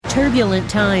Turbulent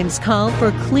times call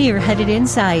for clear-headed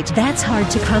insight. That's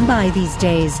hard to come by these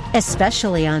days,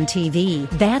 especially on TV.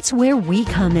 That's where we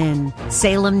come in.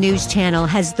 Salem News Channel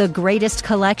has the greatest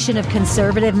collection of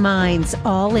conservative minds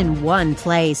all in one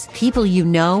place. People you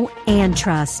know and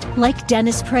trust, like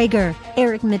Dennis Prager,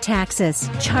 Eric Metaxas,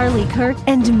 Charlie Kirk,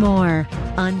 and more.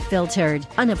 Unfiltered,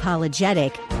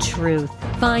 unapologetic truth.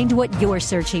 Find what you're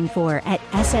searching for at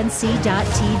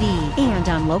snc.tv and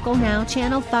on Local Now,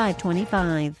 Channel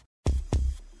 525.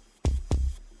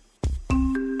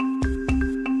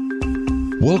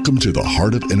 Welcome to the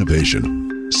Heart of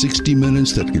Innovation. 60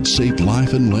 minutes that could save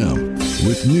life and limb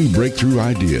with new breakthrough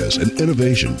ideas and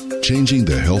innovation changing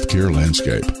the healthcare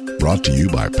landscape. Brought to you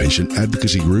by patient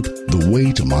advocacy group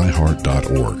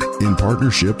thewaytomyheart.org in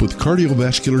partnership with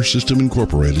Cardiovascular System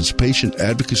Incorporated's patient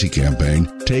advocacy campaign,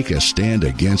 Take a Stand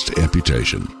Against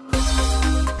Amputation.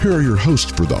 Here are your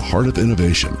hosts for the Heart of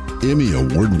Innovation, Emmy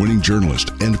Award-winning journalist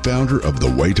and founder of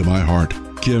The Way to My Heart,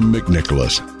 Kim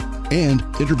McNicholas, and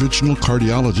interventional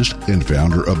cardiologist and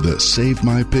founder of the Save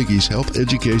My Piggies Health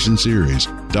Education Series,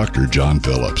 Dr. John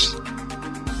Phillips.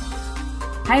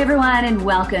 Hi, everyone, and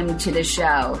welcome to the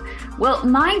show. Well,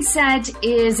 mindset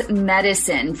is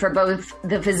medicine for both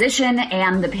the physician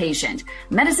and the patient.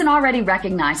 Medicine already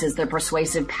recognizes the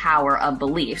persuasive power of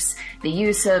beliefs. The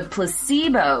use of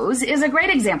placebos is a great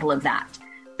example of that.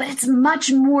 But it's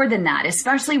much more than that,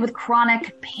 especially with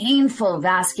chronic, painful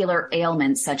vascular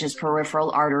ailments such as peripheral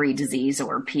artery disease,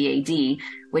 or PAD,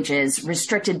 which is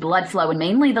restricted blood flow in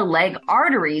mainly the leg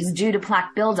arteries due to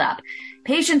plaque buildup.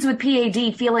 Patients with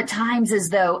PAD feel at times as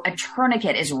though a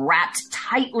tourniquet is wrapped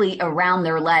tightly around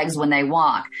their legs when they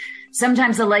walk.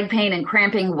 Sometimes the leg pain and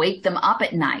cramping wake them up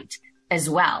at night as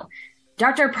well.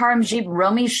 Dr. Paramjit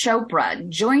Romi Chopra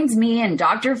joins me and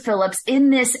Dr. Phillips in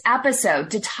this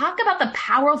episode to talk about the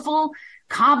powerful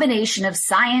combination of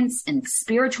science and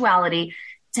spirituality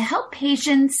to help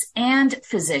patients and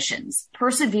physicians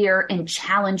persevere in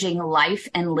challenging life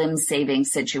and limb-saving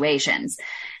situations.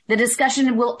 The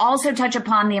discussion will also touch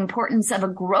upon the importance of a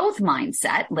growth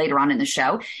mindset later on in the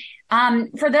show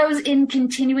for those in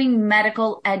continuing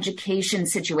medical education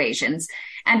situations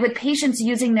and with patients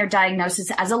using their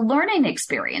diagnosis as a learning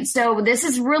experience. So this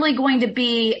is really going to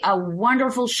be a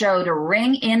wonderful show to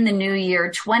ring in the new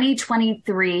year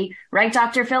 2023. Right,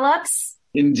 Dr. Phillips?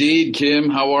 Indeed, Kim.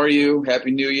 How are you?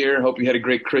 Happy New Year. Hope you had a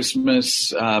great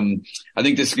Christmas. I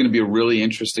think this is going to be a really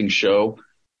interesting show.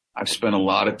 I've spent a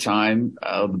lot of time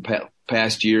the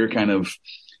past year kind of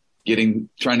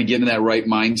trying to get in that right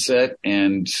mindset,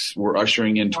 and we're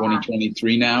ushering in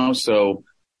 2023 now. So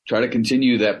try to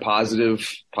continue that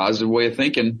positive way of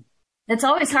thinking. It's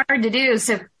always hard to do.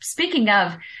 So speaking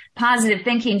of positive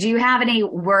thinking, do you have any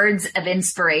words of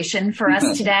inspiration for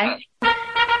us today?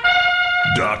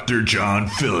 Dr. John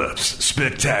Phillips,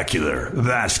 spectacular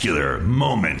vascular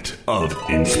moment of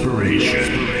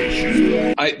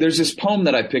inspiration. There's this poem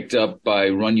that I picked up by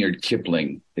Rudyard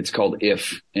Kipling. It's called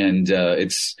If, and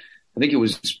I think it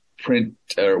was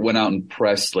went out and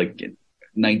pressed like in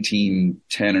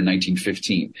 1910 or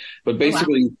 1915. But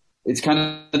basically, It's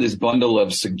kind of this bundle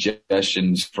of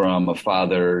suggestions from a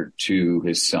father to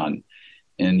his son.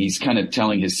 And he's kind of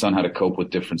telling his son how to cope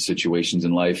with different situations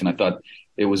in life. And I thought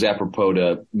it was apropos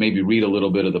to maybe read a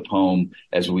little bit of the poem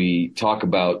as we talk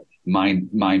about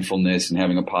mindfulness and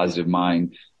having a positive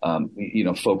mind,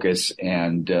 focus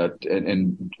and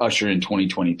usher in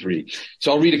 2023.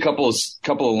 So I'll read a couple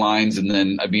of lines, and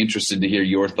then I'd be interested to hear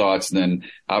your thoughts. And then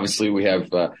obviously we have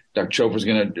Dr. Chopra's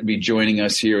going to be joining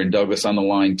us here, and Douglas on the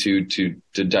line too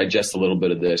to digest a little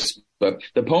bit of this. But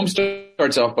the poem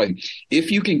starts off by,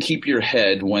 if you can keep your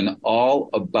head when all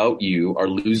about you are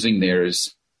losing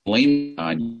theirs, blame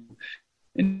on you.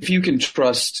 And if you can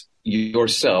trust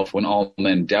yourself when all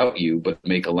men doubt you, but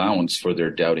make allowance for their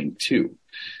doubting too.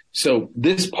 So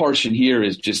this portion here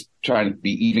is just trying to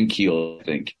be even keel, I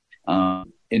think.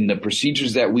 In the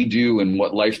procedures that we do and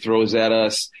what life throws at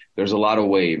us, there's a lot of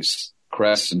waves,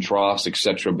 crests and troughs,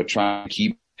 etc. But try to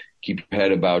keep your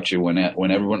head about you when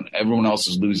everyone else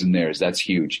is losing theirs. That's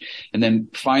huge. And then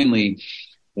finally,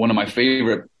 one of my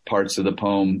favorite parts of the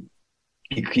poem,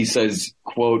 he says,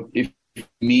 quote, if you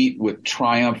meet with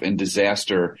triumph and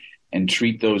disaster and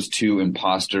treat those two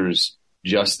imposters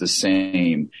just the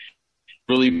same.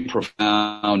 Really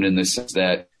profound in the sense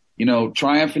that,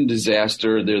 triumph and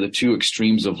disaster, they're the two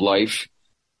extremes of life.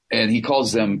 And he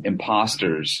calls them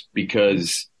imposters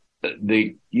because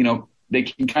they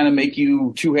can kind of make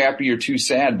you too happy or too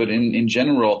sad. But in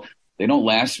general, they don't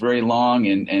last very long,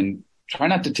 and try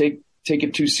not to take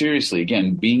it too seriously.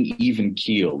 Again, being even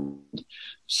keeled.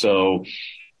 So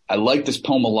I like this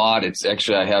poem a lot. It's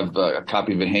actually, I have a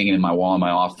copy of it hanging in my wall in my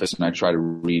office, and I try to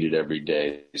read it every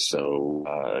day. So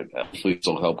hopefully this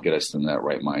will help get us in that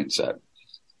right mindset.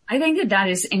 I think that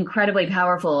is incredibly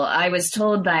powerful. I was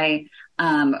told by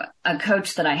a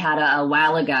coach that I had a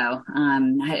while ago.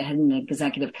 I had an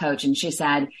executive coach, and she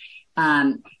said,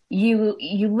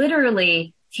 you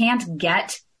literally can't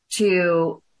get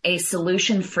to a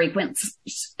solution frequency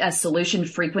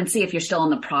if you're still on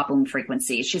the problem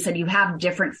frequency. She said you have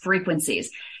different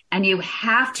frequencies, and you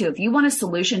have to, if you want a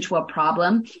solution to a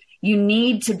problem, you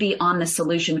need to be on the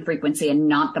solution frequency and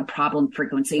not the problem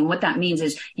frequency. And what that means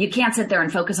is you can't sit there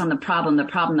and focus on the problem,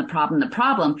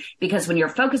 because when you're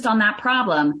focused on that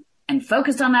problem and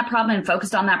focused on that problem and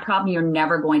focused on that problem, you're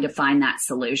never going to find that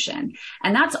solution.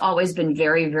 And that's always been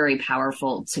very, very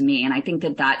powerful to me. And I think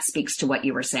that speaks to what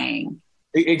you were saying.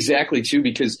 Exactly, too,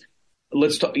 because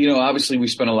let's talk, obviously we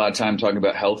spend a lot of time talking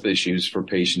about health issues for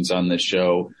patients on this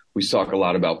show. We talk a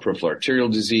lot about peripheral arterial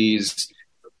disease,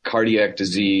 cardiac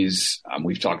disease.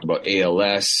 We've talked about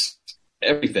ALS,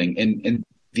 everything. And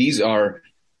these are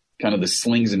kind of the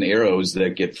slings and arrows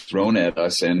that get thrown at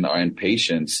us and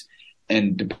patients.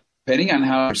 And depending on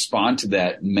how I respond to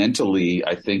that mentally,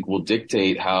 I think will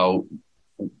dictate how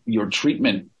your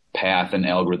treatment path and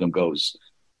algorithm goes.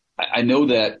 I know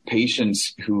that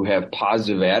patients who have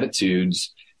positive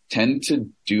attitudes tend to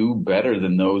do better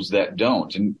than those that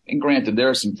don't. And granted, there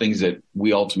are some things that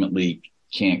we ultimately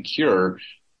can't cure,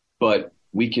 but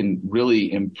we can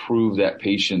really improve that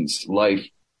patient's life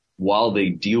while they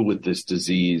deal with this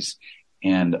disease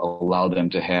and allow them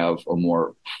to have a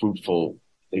more fruitful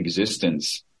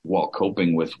existence while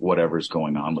coping with whatever's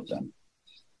going on with them.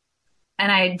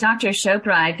 And Dr.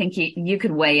 Chopra, I think you could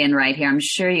weigh in right here. I'm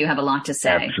sure you have a lot to say.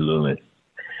 Absolutely.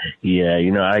 Yeah,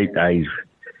 I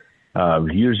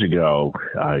years ago,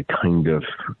 I kind of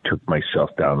took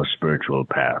myself down a spiritual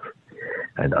path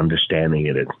and understanding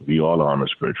it. We all are on a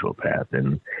spiritual path.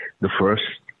 And the first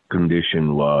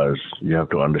condition was you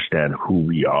have to understand who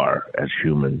we are as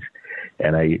humans.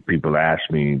 And people ask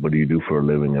me, what do you do for a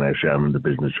living? And I say, I'm in the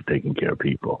business of taking care of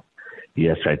people.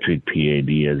 Yes, I treat PAD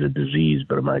as a disease,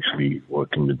 but I'm actually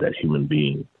working with that human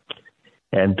being.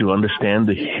 And to understand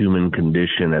the human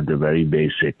condition at the very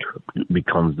basic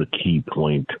becomes the key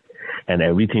point. And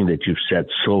everything that you've said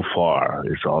so far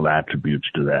is all attributes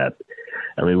to that.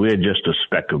 I mean, we're just a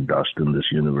speck of dust in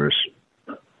this universe.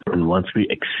 And once we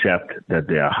accept that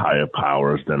there are higher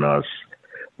powers than us,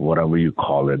 whatever you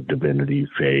call it, divinity,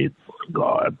 faith,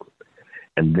 God,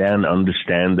 and then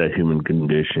understand the human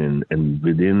condition, and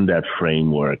within that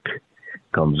framework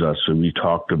comes us. So we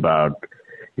talked about,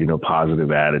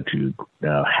 positive attitude.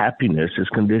 Now, happiness is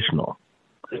conditional.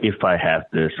 If I have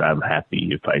this, I'm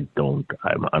happy. If I don't,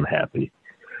 I'm unhappy.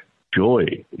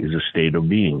 Joy is a state of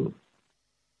being.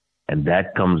 And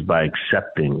that comes by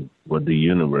accepting what the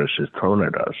universe has thrown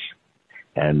at us.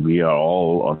 And we are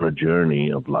all on a journey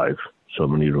of life, so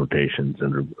many rotations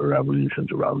and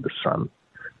revolutions around the sun.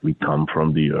 We come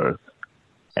from the earth,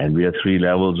 and we have 3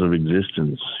 levels of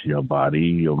existence: your body,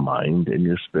 your mind, and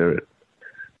your spirit.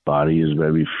 Body is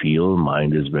where we feel,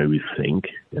 mind is where we think,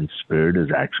 and spirit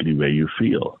is actually where you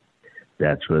feel.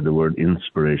 That's where the word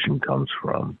inspiration comes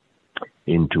from,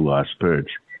 into our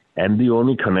spirits. And the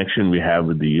only connection we have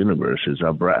with the universe is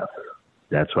our breath.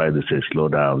 That's why they say, slow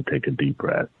down, take a deep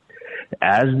breath.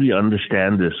 As we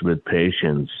understand this with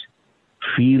patience,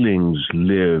 feelings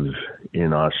live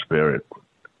in our spirit.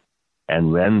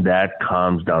 And when that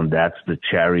calms down, that's the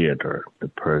charioteer.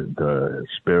 The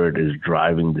spirit is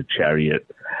driving the chariot,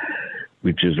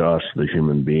 which is us, the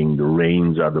human being. The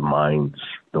reins are the minds.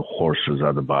 The horses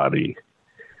are the body.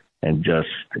 And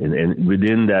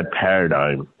within that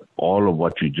paradigm, all of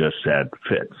what you just said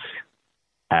fits.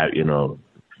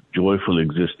 Joyful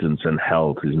existence and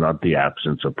health is not the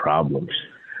absence of problems.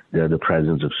 They're the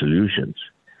presence of solutions.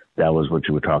 That was what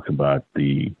you were talking about,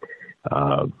 the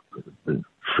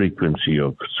frequency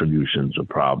of solutions or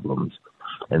problems.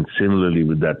 And similarly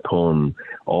with that poem,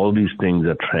 all these things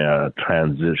are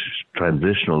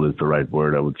transitional is the right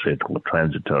word, I would say,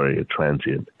 transitory or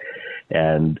transient.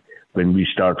 And when we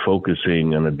start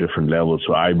focusing on a different level,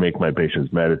 so I make my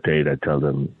patients meditate, I tell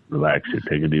them, relax, you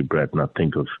take a deep breath, now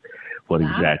think of what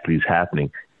exactly is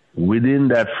happening. Within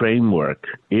that framework,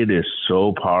 it is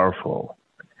so powerful.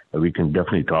 We can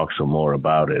definitely talk some more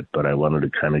about it, but I wanted to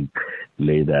kind of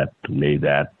lay that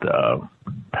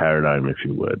paradigm, if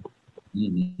you would.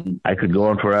 Mm-hmm. I could go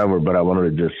on forever, but I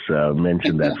wanted to just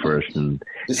mention that first, and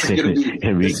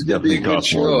we can definitely talk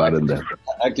more about it.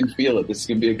 I can feel it. This is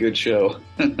going to be a good show.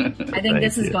 I think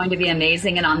this is going to be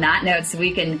amazing. And on that note, so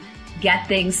we can get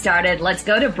things started. Let's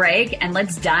go to break and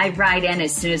let's dive right in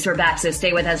as soon as we're back. So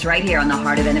stay with us right here on the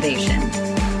Heart of Innovation.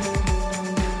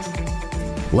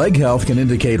 Leg health can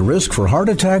indicate risk for heart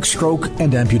attack, stroke,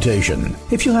 and amputation.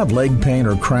 If you have leg pain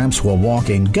or cramps while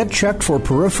walking, get checked for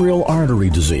peripheral artery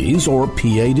disease, or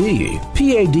PAD.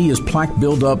 PAD is plaque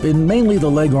buildup in mainly the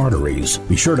leg arteries.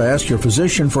 Be sure to ask your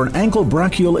physician for an ankle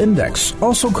brachial index,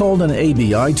 also called an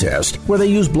ABI test, where they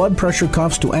use blood pressure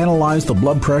cuffs to analyze the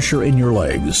blood pressure in your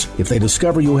legs. If they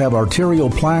discover you have arterial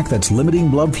plaque that's limiting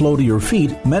blood flow to your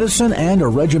feet, medicine and a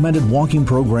regimented walking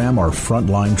program are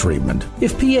frontline treatment.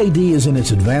 If PAD is in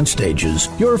its advanced stages,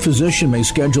 your physician may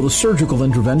schedule a surgical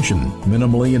intervention.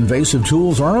 Minimally invasive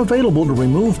tools are available to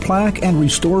remove plaque and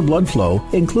restore blood flow,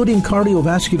 including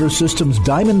Cardiovascular System's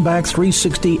Diamondback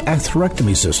 360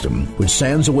 atherectomy system, which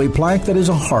sands away plaque that is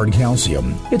a hard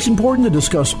calcium. It's important to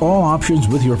discuss all options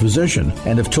with your physician,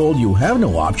 and if told you have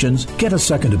no options, get a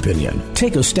second opinion.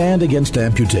 Take a stand against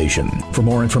amputation. For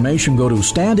more information, go to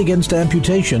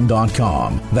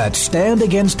standagainsamputation.com. That's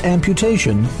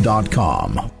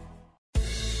standagainsamputation.com.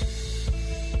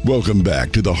 Welcome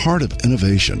back to the Heart of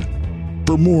Innovation.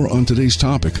 For more on today's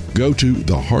topic, go to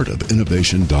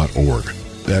theheartofinnovation.org.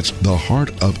 That's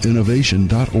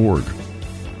theheartofinnovation.org.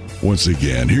 Once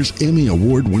again, here's Emmy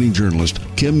Award-winning journalist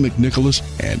Kim McNicholas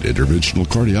and interventional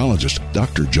cardiologist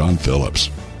Dr. John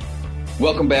Phillips.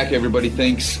 Welcome back, everybody.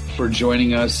 Thanks for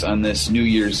joining us on this New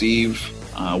Year's Eve.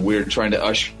 We're trying to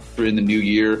usher in the new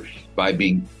year by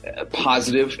being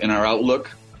positive in our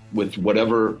outlook with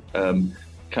whatever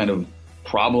kind of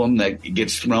problem that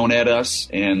gets thrown at us.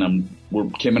 And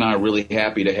Kim and I are really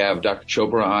happy to have Dr.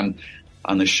 Chopra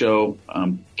on the show,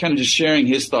 kind of just sharing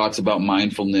his thoughts about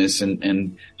mindfulness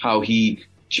and how he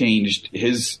changed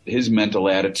his mental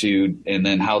attitude, and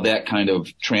then how that kind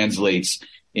of translates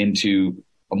into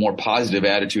a more positive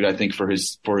attitude, I think, for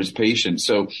his patients.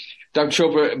 So, Dr.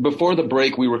 Chopra, before the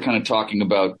break, we were kind of talking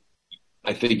about,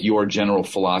 I think, your general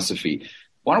philosophy.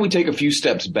 Why don't we take a few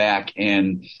steps back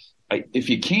and, if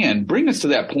you can, bring us to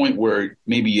that point where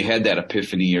maybe you had that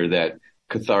epiphany or that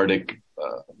cathartic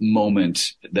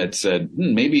moment that said,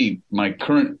 maybe my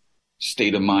current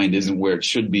state of mind isn't where it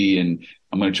should be, and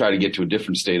I'm going to try to get to a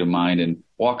different state of mind, and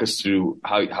walk us through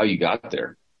how you got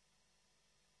there.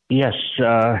 Yes.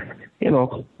 We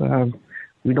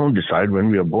don't decide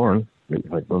when we are born.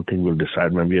 I don't think we'll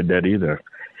decide when we are dead either.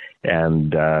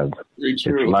 And it's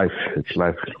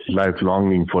life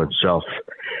longing for itself.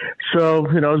 So,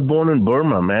 I was born in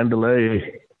Burma,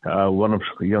 Mandalay, one of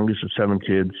the youngest of 7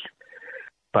 kids.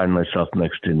 Find myself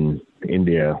next in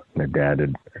India. My dad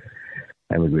had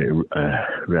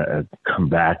come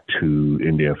back to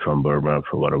India from Burma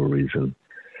for whatever reason.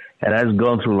 And as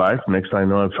going through life, next I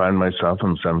know, I find myself,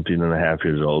 I'm 17 and a half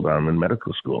years old, I'm in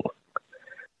medical school.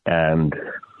 And,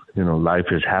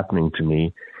 life is happening to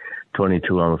me.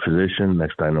 22, I'm a physician.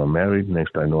 Next I know, I'm married.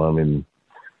 Next I know, I'm in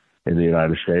the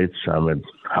United States. I'm at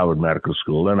Howard Medical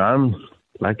School, and I'm,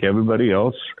 like everybody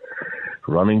else,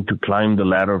 running to climb the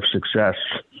ladder of success.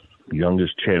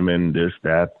 Youngest chairman, this,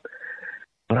 that.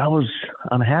 But I was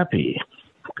unhappy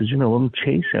because, I'm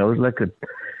chasing. I was like a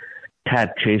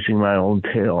cat chasing my own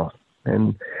tail.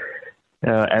 And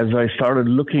as I started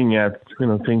looking at,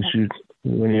 things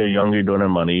when you're young, you don't have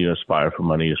money, you aspire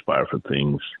for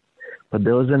things. But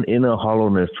there was an inner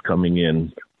hollowness coming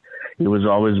in. It was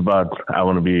always about, I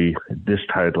want to be this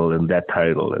title and that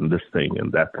title and this thing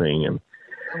and that thing. And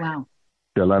wow.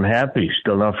 Still unhappy,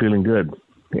 still not feeling good.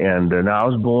 And now I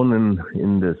was born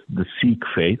in the Sikh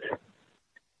faith.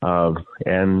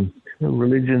 And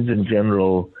religions in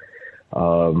general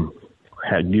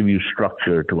give you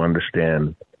structure to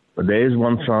understand. But there is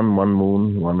one sun, one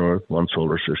moon, one earth, one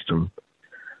solar system.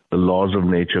 The laws of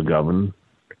nature govern.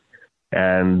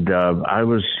 And I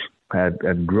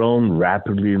had grown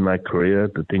rapidly in my career,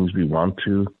 the things we want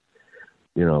to,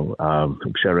 et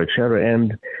cetera, et cetera.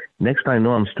 And next I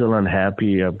know, I'm still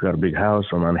unhappy. I've got a big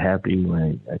house. I'm unhappy.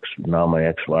 My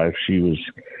ex-wife, she was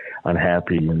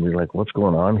unhappy. And we're like, what's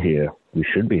going on here? We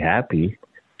should be happy.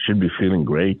 Should be feeling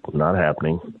great. Not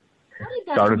happening.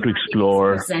 Started to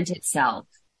explore. Present itself.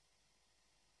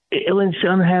 When it's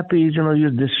unhappy,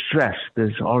 you're distressed.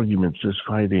 There's arguments, there's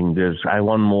fighting. I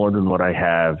want more than what I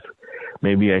have.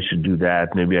 Maybe I should do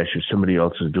that. Maybe somebody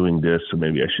else is doing this, so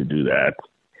maybe I should do that.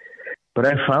 But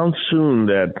I found soon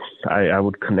that I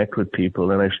would connect with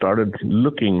people, and I started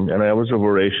looking, and I was a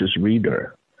voracious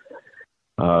reader.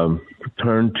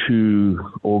 Turned to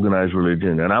organized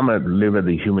religion, and I'm going to live at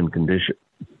the human condition.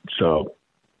 So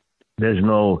there's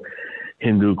no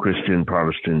Hindu, Christian,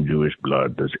 Protestant, Jewish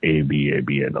blood. There's A, B,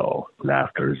 and O.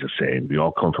 Laughter is the same. We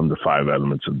all come from the 5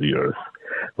 elements of the earth.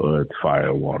 earth,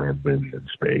 fire, water, wind, and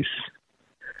space.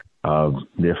 There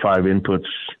are 5 inputs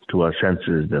to our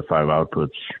senses. There are 5 outputs.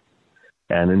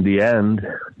 And in the end,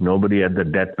 nobody at the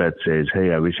deathbed says,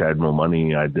 hey, I wish I had more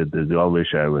money. I did this. They all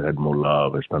wish I had more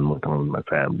love. I spent more time with my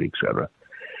family, etc.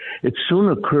 It soon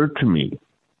occurred to me,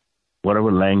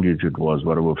 whatever language it was,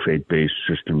 whatever faith-based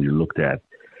system you looked at,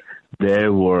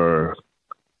 there's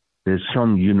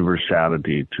some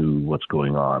universality to what's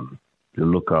going on. You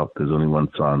look up, there's only one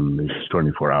sun, it's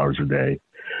 24 hours a day.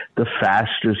 The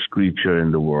fastest creature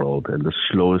in the world and the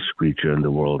slowest creature in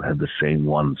the world have the same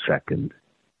 1 second.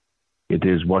 It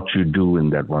is what you do in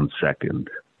that 1 second.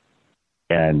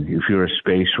 And if you're a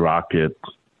space rocket,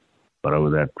 whatever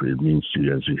that means to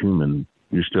you as a human,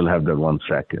 you still have that 1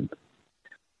 second.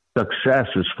 Success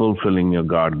is fulfilling your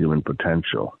God-given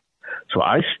potential. So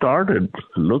I started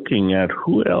looking at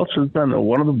who else has done it.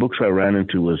 One of the books I ran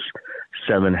into was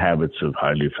 7 Habits of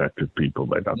Highly Effective People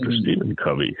by Dr. Stephen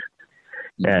Covey.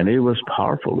 And it was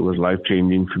powerful. It was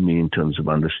life-changing for me in terms of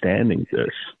understanding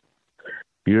this.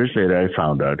 Years later, I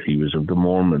found out he was of the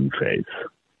Mormon faith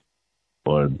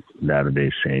or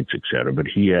Latter-day Saints, etc. But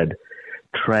he had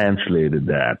translated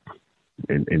that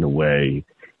in a way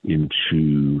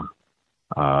into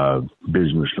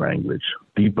business language.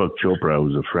 Deepak Chopra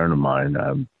was a friend of mine.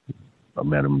 I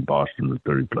met him in Boston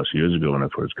 30-plus years ago when I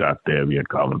first got there. We had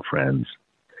common friends.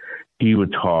 He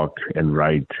would talk and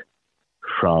write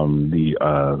from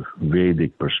the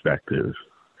Vedic perspective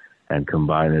and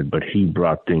combine it, but he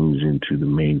brought things into the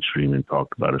mainstream and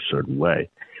talked about a certain way.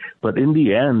 But in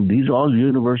the end, these are all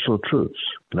universal truths,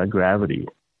 like gravity.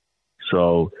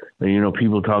 So,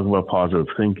 people talk about positive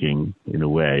thinking in a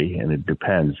way, and it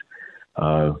depends.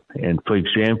 And for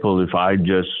example, if I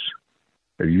just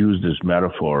use this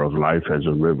metaphor of life as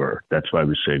a river, that's why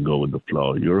we say go with the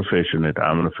flow. You're a fish in it,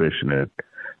 I'm a fish in it.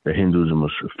 The Hindu is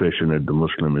a fish in it, the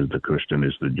Muslim is, the Christian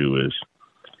is, the Jew is.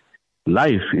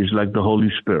 Life is like the Holy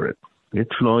Spirit.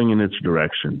 It's flowing in its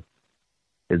direction.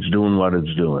 It's doing what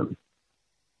it's doing.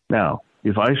 Now,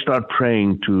 if I start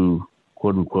praying to,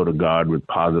 quote unquote, a God with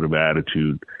positive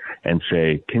attitude and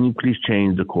say, can you please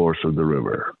change the course of the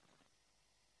river?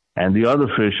 And the other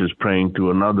fish is praying to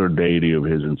another deity of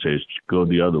his and says, go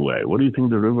the other way. What do you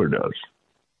think the river does?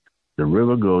 The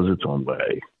river goes its own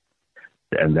way.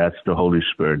 And that's the Holy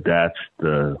Spirit. That's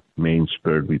the main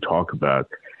spirit we talk about.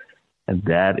 And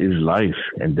that is life.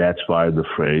 And that's why the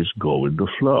phrase, go with the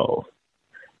flow.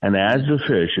 And as a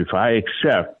fish, if I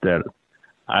accept that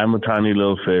I'm a tiny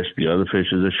little fish, the other fish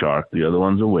is a shark, the other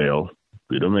one's a whale,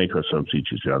 we don't make ourselves each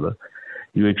other,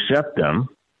 you accept them,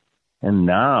 and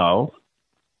now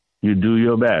you do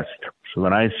your best. So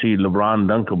when I see LeBron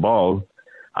dunk a ball,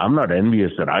 I'm not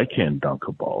envious that I can't dunk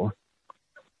a ball.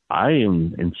 I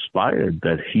am inspired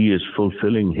that he is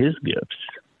fulfilling his gifts.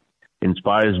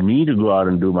 Inspires me to go out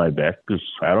and do my best because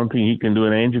I don't think he can do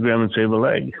an angiogram and save a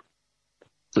leg.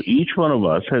 So each one of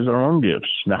us has our own gifts.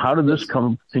 Now, how did this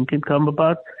come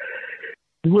about?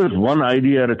 It was one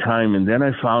idea at a time, and then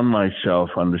I found myself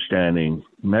understanding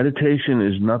meditation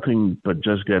is nothing but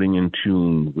just getting in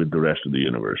tune with the rest of the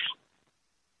universe.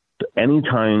 So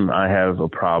anytime I have a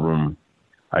problem,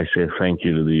 I say thank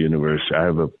you to the universe. I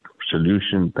have a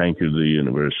solution, thank you to the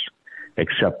universe.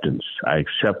 Acceptance. I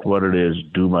accept what it is,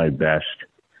 do my best.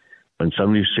 When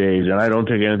somebody says, and I don't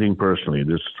take anything personally,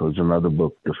 this was another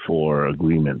book, The 4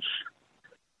 Agreements.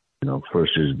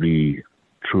 First is be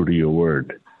true to your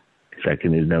word.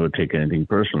 Second is never take anything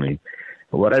personally.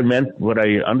 What I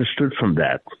understood from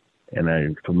that,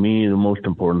 and for me, the most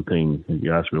important thing,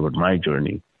 you asked me about my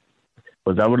journey,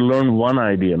 was I would learn one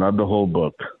idea, not the whole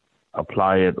book,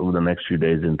 apply it over the next few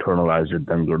days, internalize it,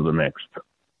 then go to the next.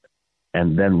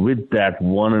 And then with that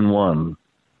one-on-one,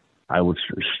 I would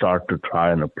start to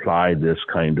try and apply this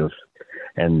kind of,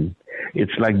 and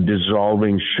it's like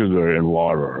dissolving sugar in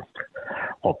water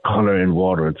or color in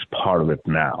water. It's part of it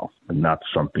now and not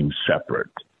something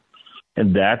separate.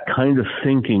 And that kind of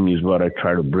thinking is what I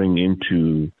try to bring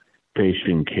into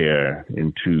patient care,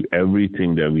 into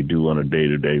everything that we do on a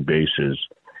day-to-day basis.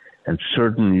 And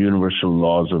certain universal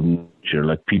laws of nature,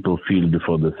 like people feel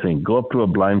before they think. Go up to a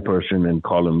blind person and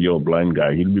call him, yo, blind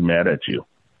guy. He'll be mad at you.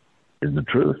 Is the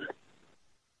truth.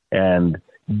 And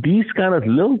these kind of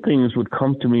little things would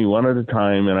come to me one at a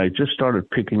time, and I just started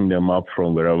picking them up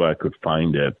from wherever I could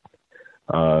find it.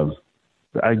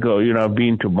 I go, I've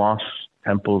been to mosques,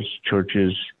 temples,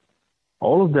 churches.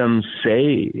 All of them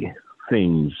say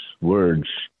things, words,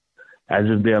 as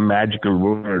if they are magical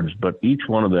words, but each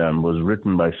one of them was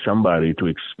written by somebody to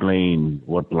explain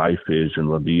what life is and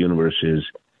what the universe is,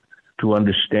 to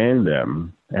understand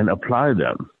them and apply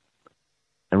them.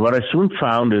 And what I soon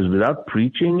found is without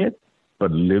preaching it,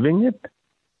 but living it,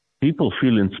 people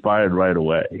feel inspired right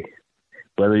away.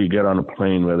 Whether you get on a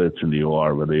plane, whether it's in the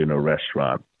OR, whether you're in a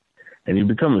restaurant, and you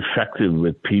become effective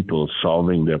with people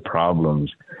solving their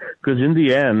problems. Because in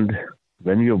the end,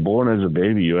 when you're born as a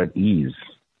baby, you're at ease.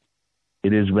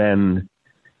 It is when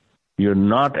you're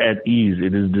not at ease,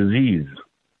 it is disease.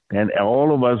 And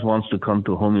all of us wants to come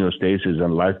to homeostasis,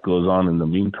 and life goes on in the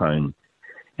meantime.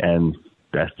 And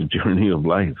that's the journey of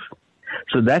life.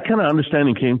 So that kind of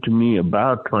understanding came to me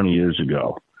about 20 years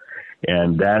ago.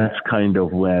 And that's kind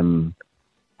of when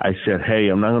I said, hey,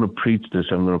 I'm not going to preach this.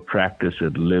 I'm going to practice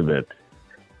it, live it.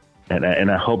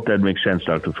 And I hope that makes sense,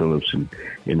 Dr. Phillips,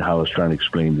 in how I was trying to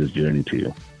explain this journey to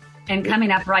you. And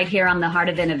coming up right here on The Heart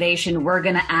of Innovation, we're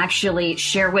going to actually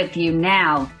share with you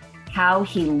now how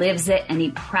he lives it and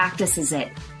he practices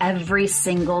it every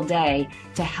single day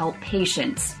to help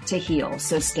patients to heal.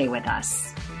 So stay with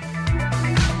us.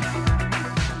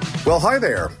 Well, hi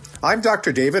there. I'm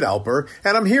Dr. David Alper,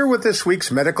 and I'm here with this week's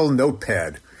Medical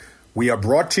Notepad. We are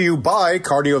brought to you by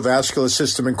Cardiovascular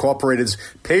System Incorporated's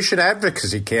Patient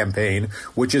Advocacy Campaign,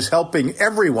 which is helping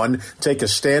everyone take a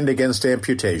stand against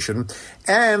amputation,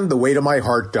 and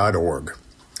thewaytomyheart.org.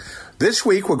 This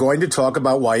week, we're going to talk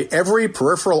about why every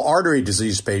peripheral artery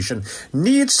disease patient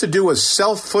needs to do a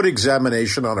self-foot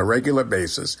examination on a regular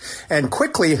basis, and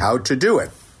quickly how to do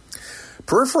it.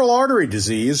 Peripheral artery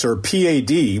disease, or PAD,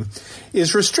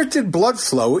 is restricted blood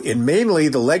flow in mainly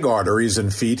the leg arteries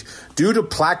and feet due to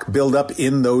plaque buildup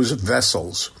in those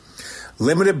vessels.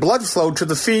 Limited blood flow to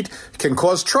the feet can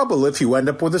cause trouble if you end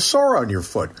up with a sore on your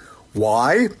foot.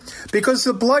 Why? Because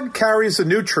the blood carries the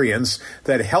nutrients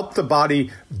that help the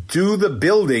body do the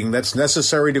building that's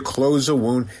necessary to close a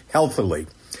wound healthily.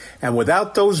 And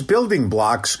without those building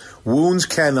blocks, wounds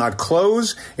cannot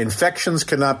close, infections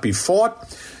cannot be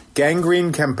fought,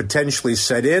 gangrene can potentially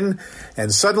set in,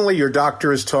 and suddenly your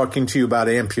doctor is talking to you about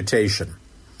amputation.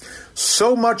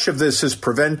 So much of this is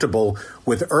preventable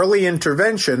with early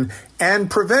intervention and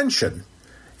prevention.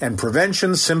 And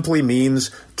prevention simply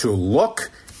means to look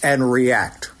and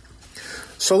react.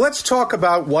 So let's talk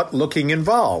about what looking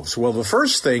involves. Well, the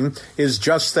first thing is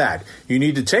just that. You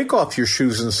need to take off your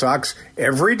shoes and socks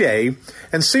every day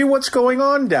and see what's going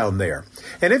on down there.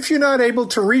 And if you're not able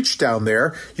to reach down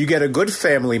there, you get a good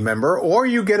family member or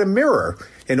you get a mirror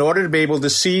in order to be able to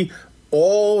see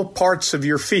all parts of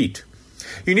your feet.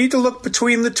 You need to look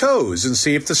between the toes and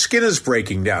see if the skin is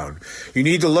breaking down. You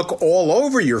need to look all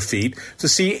over your feet to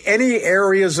see any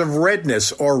areas of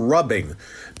redness or rubbing,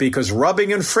 because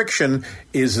rubbing and friction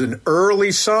is an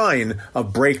early sign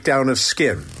of breakdown of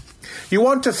skin. You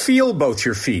want to feel both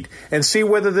your feet and see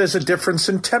whether there's a difference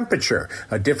in temperature.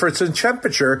 A difference in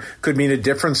temperature could mean a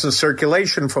difference in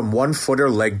circulation from one foot or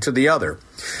leg to the other.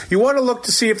 You want to look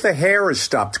to see if the hair has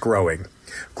stopped growing.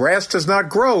 Grass does not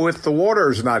grow if the water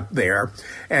is not there.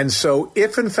 And so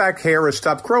if, in fact, hair has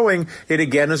stopped growing, it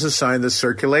again is a sign that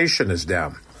circulation is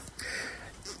down.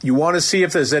 You want to see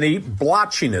if there's any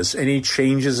blotchiness, any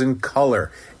changes in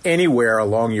color anywhere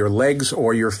along your legs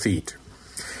or your feet.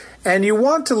 And you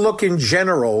want to look in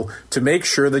general to make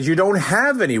sure that you don't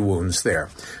have any wounds there.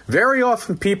 Very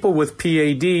often people with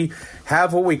PAD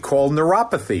have what we call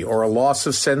neuropathy, or a loss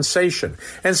of sensation.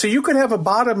 And so you could have a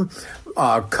bottom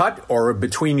cut or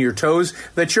between your toes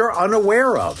that you're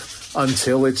unaware of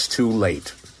until it's too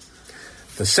late.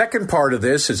 The second part of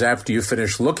this is after you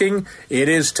finish looking, it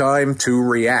is time to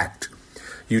react.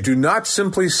 You do not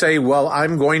simply say, well,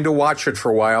 I'm going to watch it for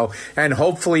a while and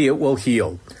hopefully it will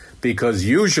heal, because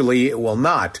usually it will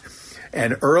not.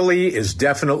 And early is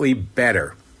definitely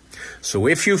better. So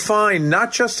if you find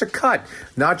not just a cut,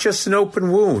 not just an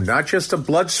open wound, not just a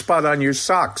blood spot on your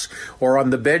socks or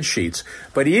on the bed sheets,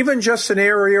 but even just an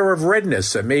area of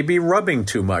redness that may be rubbing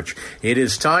too much, it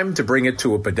is time to bring it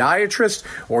to a podiatrist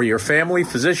or your family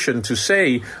physician to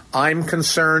say, I'm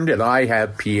concerned and I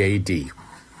have PAD.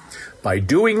 By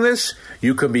doing this,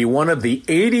 you can be one of the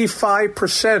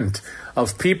 85%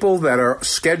 of people that are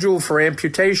scheduled for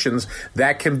amputations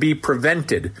that can be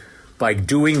prevented by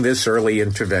doing this early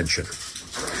intervention.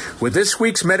 With this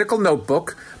week's Medical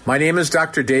Notebook, my name is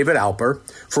Dr. David Alper.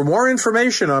 For more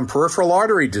information on peripheral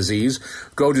artery disease,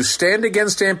 go to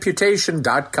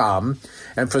standagainsamputation.com,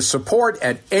 and for support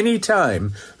at any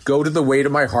time, go to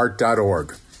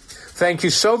thewaytomyheart.org. Thank you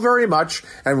so very much,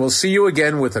 and we'll see you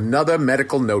again with another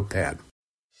Medical Notepad.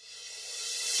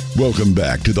 Welcome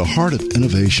back to the Heart of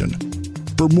Innovation.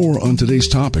 For more on today's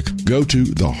topic, go to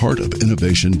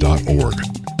theheartofinnovation.org.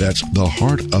 That's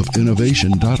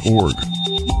theheartofinnovation.org.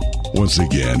 Once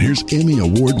again, here's Emmy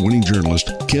Award-winning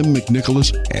journalist Kim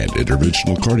McNicholas and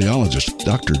interventional cardiologist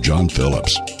Dr. John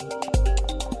Phillips.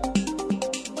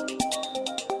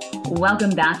 Welcome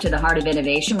back to the Heart of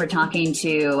Innovation. We're talking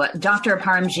to Dr.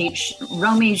 Parmjit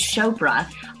Romi Chopra.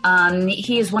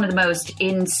 He is one of the most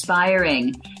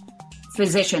inspiring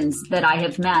physicians that I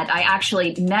have met. I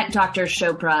actually met Dr.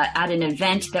 Chopra at an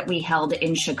event that we held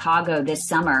in Chicago this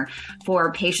summer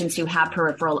for patients who have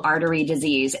peripheral artery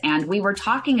disease. And we were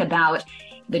talking about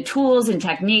the tools and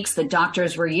techniques that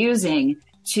doctors were using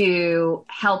to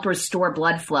help restore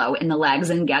blood flow in the legs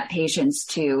and get patients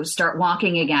to start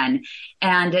walking again.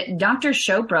 And Dr.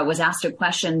 Chopra was asked a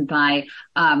question by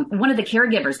one of the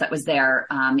caregivers that was there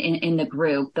in the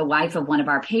group, the wife of one of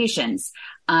our patients.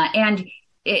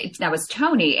 That was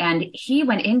Tony. And he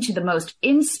went into the most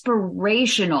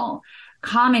inspirational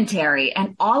commentary,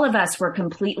 and all of us were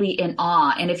completely in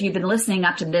awe. And if you've been listening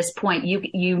up to this point,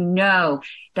 you know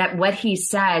that what he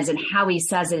says and how he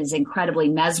says it is incredibly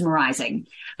mesmerizing.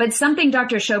 But something,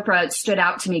 Dr. Chopra, stood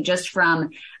out to me just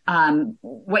from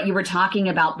what you were talking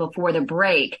about before the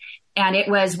break. And it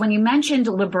was when you mentioned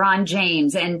LeBron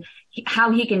James and how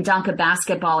he can dunk a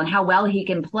basketball and how well he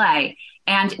can play,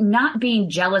 and not being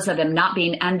jealous of him, not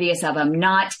being envious of him,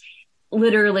 not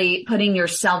literally putting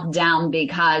yourself down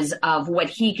because of what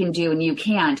he can do and you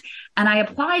can't. And I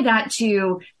apply that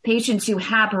to patients who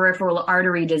have peripheral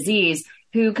artery disease,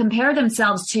 who compare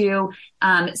themselves to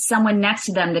someone next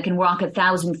to them that can walk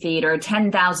 1,000 feet or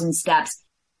 10,000 steps,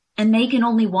 and they can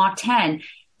only walk 10,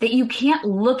 that you can't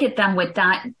look at them with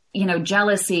that,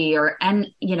 jealousy or,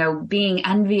 being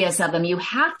envious of them. You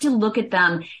have to look at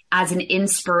them as an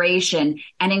inspiration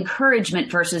and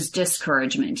encouragement versus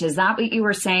discouragement. Is that what you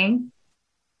were saying?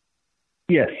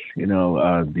 Yes.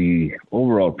 The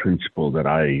overall principle that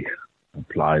I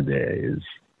apply there is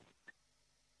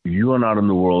you are not in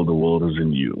the world is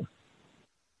in you.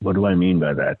 What do I mean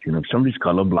by that? If somebody's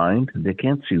colorblind, they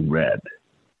can't see red,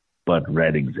 but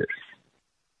red exists.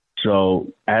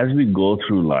 So as we go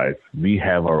through life, we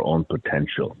have our own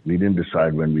potential. We didn't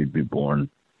decide when we'd be born.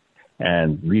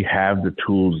 And we have the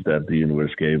tools that the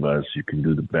universe gave us. You can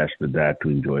do the best with that to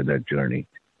enjoy that journey.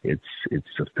 It's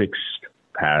a fixed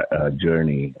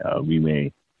journey. We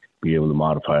may be able to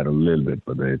modify it a little bit,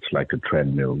 but it's like a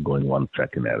treadmill going 1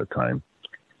 second at a time.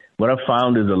 What I've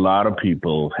found is a lot of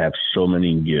people have so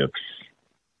many gifts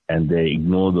and they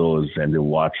ignore those and they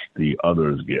watch the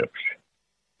others' gifts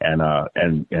and are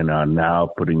now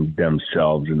putting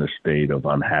themselves in a state of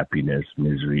unhappiness,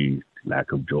 misery,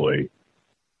 lack of joy,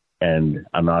 and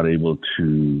are not able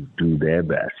to do their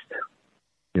best.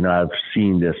 I've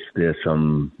seen this. There's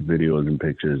some videos and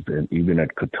pictures, and even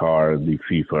at Qatar, the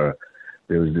FIFA,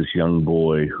 there was this young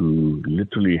boy who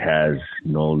literally has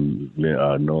no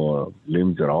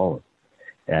limbs at all,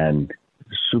 and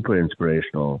super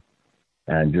inspirational,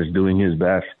 and just doing his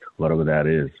best, whatever that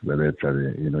is. Whether it's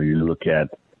you look at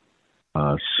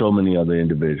so many other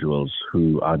individuals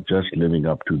who are just living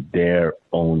up to their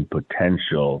own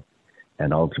potential,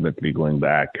 and ultimately going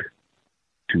back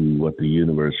to what the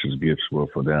universe's gifts were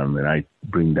for them. And I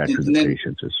bring that to the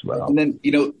patients as well. And then,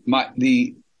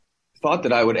 the thought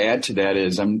that I would add to that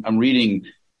is I'm reading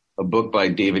a book by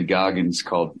David Goggins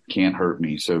called Can't Hurt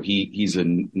Me. So he's a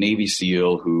Navy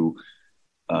SEAL who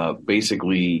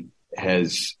basically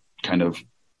has kind of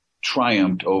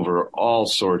triumphed over all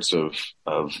sorts of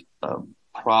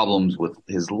problems with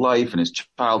his life, and his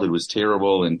childhood was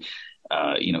terrible. And,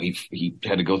 he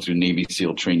had to go through Navy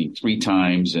SEAL training 3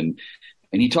 times. And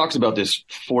he talks about this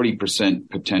 40%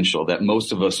 potential, that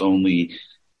most of us only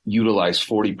utilize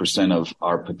 40% of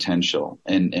our potential.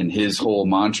 And his whole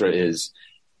mantra is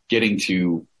getting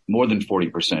to more than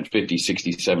 40%, 50,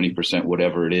 60, 70%,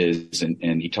 whatever it is.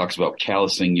 And he talks about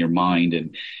callousing your mind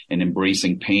and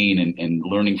embracing pain and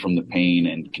learning from the pain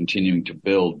and continuing to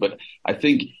build. But I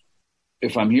think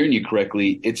if I'm hearing you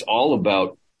correctly, it's all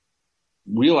about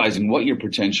realizing what your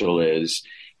potential is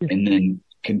and then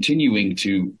continuing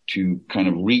to kind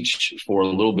of reach for a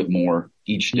little bit more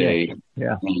each day.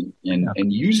 Yeah.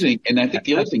 And using, and I think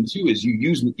the other thing too is you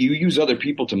use other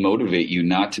people to motivate you,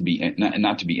 not to be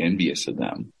envious of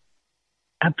them.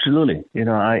 Absolutely.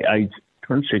 I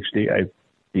turned 60. I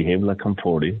behave like I'm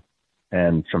 40,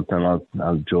 and sometimes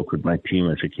I'll joke with my team.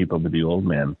 I say, keep up with the old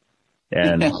man.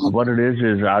 And what it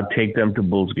is I'll take them to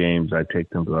Bulls games. I take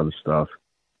them to other stuff.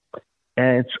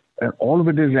 And all of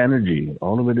it is energy.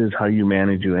 All of it is how you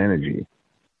manage your energy.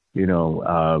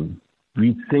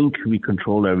 We think we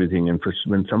control everything. And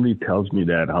when somebody tells me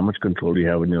that, how much control do you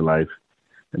have in your life?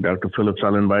 And Dr. Phillips,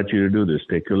 I'll invite you to do this.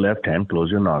 Take your left hand, close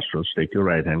your nostrils. Take your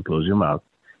right hand, close your mouth.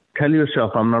 Tell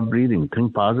yourself, I'm not breathing.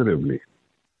 Think positively.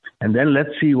 And then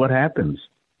let's see what happens.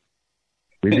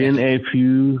 Within a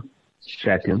few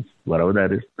seconds, whatever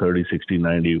that is, 30, 60,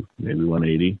 90, maybe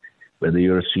 180, whether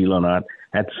you're a SEAL or not,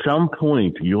 At some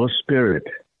point, your spirit,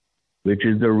 which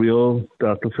is the real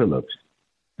Dr. Phillips,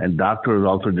 and doctor is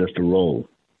also just a role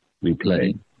we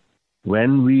play.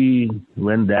 Mm-hmm.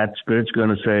 When that spirit's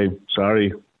going to say,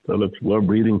 sorry, Phillips, we're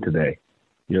breathing today.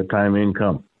 Your time ain't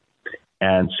come.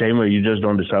 And same way, you just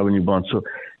don't decide when you're born. So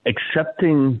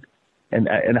accepting and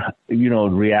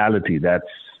reality, that's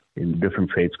in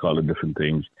different faiths call it different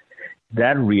things.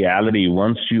 That reality,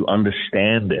 once you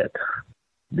understand it,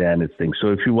 then it's things. So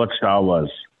if you watch Star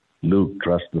Wars, Luke,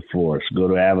 trust the Force. Go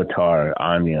to Avatar,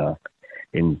 Anya.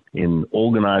 In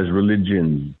organized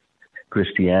religion,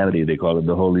 Christianity, they call it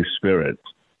the Holy Spirit.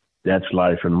 That's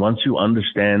life. And once you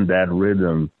understand that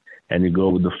rhythm and you go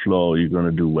with the flow, you're going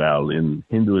to do well. In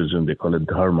Hinduism, they call it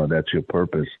dharma. That's your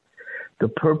purpose. The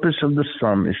purpose of the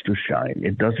sun is to shine.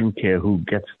 It doesn't care who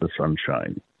gets the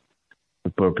sunshine.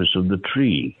 The purpose of the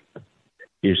tree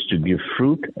is to give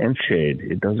fruit and shade.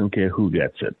 It doesn't care who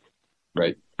gets it.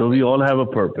 Right. So we all have a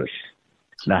purpose.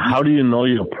 Now, how do you know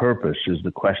your purpose is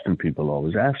the question people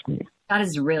always ask me. That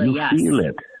is really, yes. You feel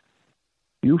it.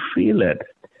 You feel it.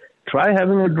 Try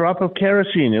having a drop of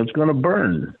kerosene. It's going to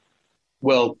burn.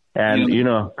 Well, and,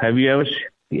 have you ever,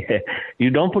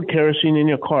 you don't put kerosene in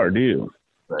your car, do you?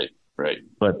 Right.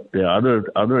 But there are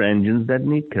other engines that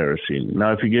need kerosene.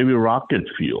 Now, if you gave you rocket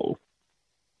fuel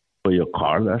for your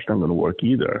car, that's not going to work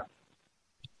either.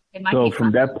 So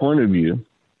from that point of view,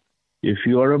 if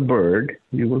you are a bird,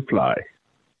 you will fly.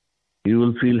 You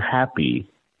will feel happy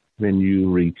when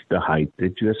you reach the height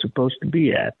that you're supposed to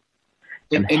be at.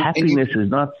 And happiness is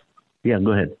not... Yeah,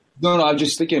 go ahead. No, I'm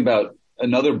just thinking about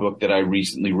another book that I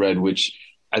recently read, which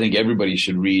I think everybody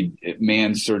should read,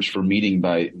 Man's Search for Meaning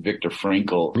by Viktor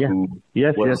Frankl, who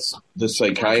was the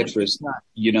psychiatrist,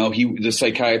 the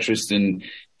psychiatrist in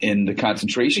the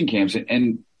concentration camps.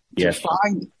 And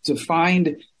to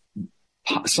find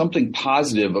something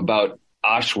positive about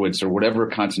Auschwitz or whatever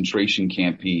concentration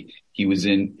camp he was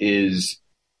in is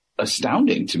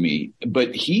astounding to me.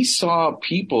 But he saw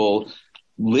people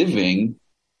living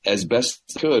as best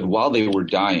they could while they were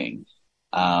dying.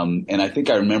 And I think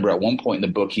I remember at one point in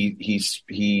the book,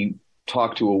 he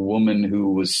talked to a woman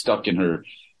who was stuck in her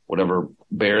whatever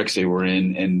barracks they were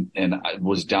in and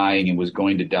was dying and was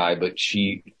going to die, but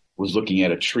she was looking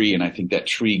at a tree. And I think that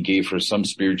tree gave her some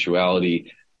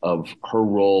spirituality of her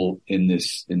role in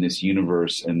this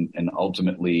universe and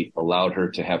ultimately allowed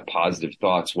her to have positive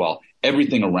thoughts while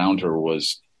everything around her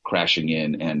was crashing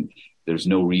in. And there's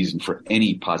no reason for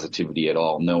any positivity at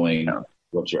all, knowing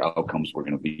what your outcomes were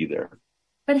going to be there.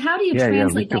 But how do you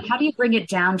translate that? How do you bring it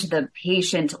down to the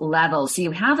patient level? So you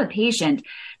have a patient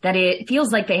that it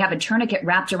feels like they have a tourniquet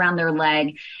wrapped around their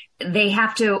leg. They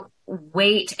have to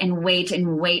wait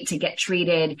to get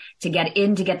treated, to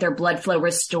get their blood flow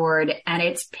restored. And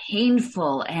it's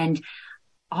painful. And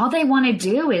all they want to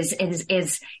do is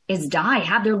die,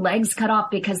 have their legs cut off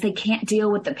because they can't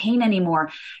deal with the pain anymore.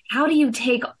 How do you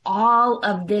take all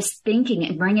of this thinking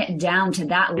and bring it down to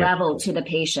that level to the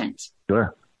patient?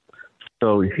 Sure.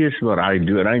 So here's what I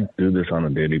do, and I do this on a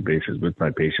daily basis with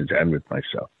my patients and with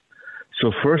myself.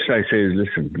 So first I say is,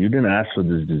 listen, you didn't ask for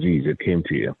this disease. It came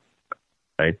to you,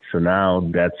 right? So now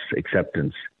that's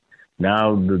acceptance.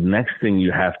 Now the next thing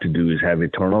you have to do is have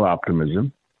eternal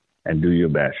optimism and do your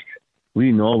best.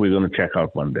 We know we're going to check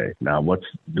out one day. Now, what's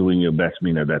doing your best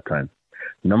mean at that time?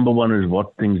 Number one is,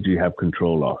 what things do you have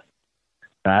control of?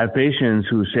 I have patients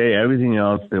who say everything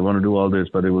else, they want to do all this,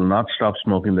 but they will not stop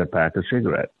smoking that pack of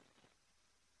cigarette.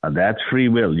 That's free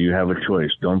will. You have a choice.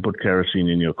 Don't put kerosene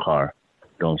in your car.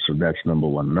 So that's number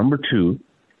one. Number two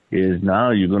is,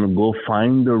 now you're going to go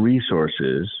find the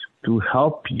resources to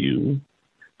help you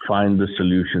find the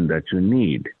solution that you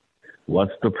need.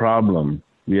 What's the problem?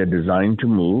 We are designed to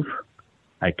move.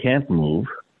 I can't move.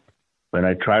 When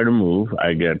I try to move,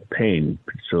 I get pain.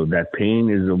 So that pain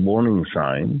is a warning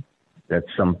sign that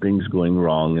something's going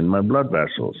wrong in my blood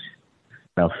vessels.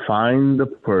 Now find the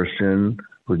person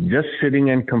who just sitting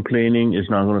and complaining is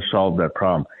not going to solve that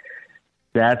problem.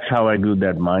 That's how I do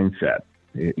that mindset.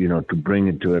 To bring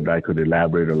it to it, I could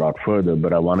elaborate a lot further,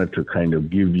 but I wanted to kind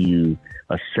of give you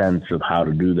a sense of how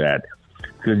to do that.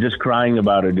 Because just crying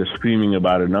about it, just screaming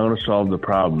about it, not going to solve the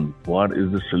problem. What is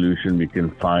the solution we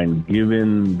can find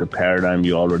given the paradigm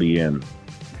you're already in,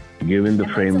 given the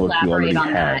framework you already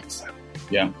have?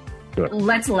 Yeah. Sure.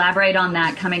 Let's elaborate on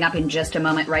that coming up in just a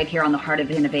moment right here on the Heart of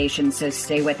Innovation. So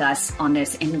stay with us on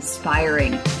this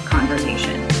inspiring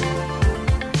conversation.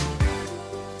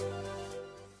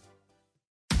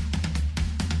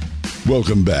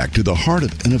 Welcome back to the Heart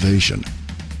of Innovation.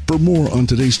 For more on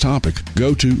today's topic,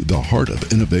 go to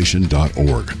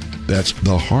theheartofinnovation.org. That's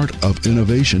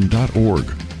theheartofinnovation.org.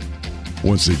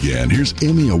 Once again, here's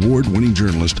Emmy Award-winning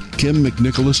journalist Kim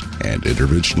McNicholas and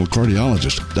interventional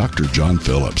cardiologist Dr. John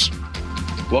Phillips.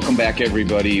 Welcome back,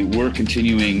 everybody. We're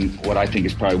continuing what I think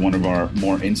is probably one of our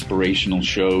more inspirational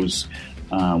shows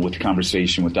with the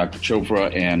conversation with Dr.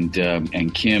 Chopra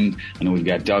and Kim. I know we've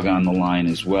got Doug on the line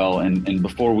as well. And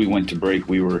before we went to break,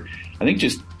 we were, I think,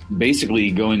 just basically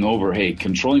going over, hey,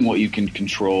 controlling what you can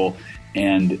control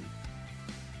and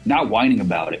not whining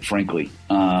about it, frankly.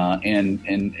 And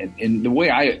the way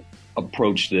I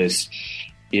approach this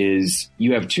is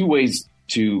you have two ways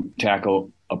to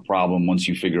tackle a problem once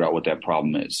you figure out what that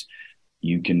problem is.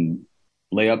 You can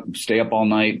stay up all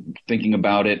night thinking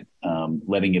about it,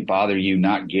 letting it bother you,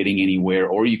 not getting anywhere,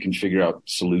 or you can figure out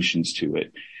solutions to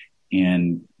it.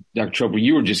 And Dr. Chopra,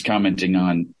 you were just commenting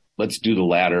on, let's do the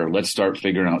latter. Let's start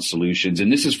figuring out solutions.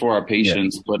 And this is for our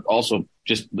patients, but also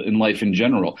just in life in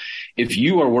general. If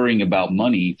you are worrying about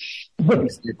money,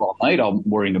 stay up all night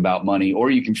worrying about money, or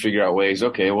you can figure out ways,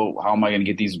 okay, well, how am I going to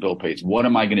get these bill paid? What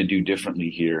am I going to do differently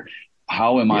here?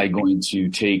 How am I going to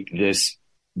take this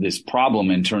problem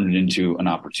and turn it into an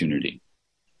opportunity?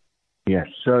 Yes.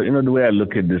 So, the way I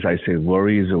look at this, I say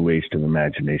worry is a waste of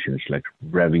imagination. It's like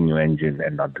revving your engine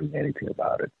and not doing anything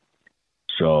about it.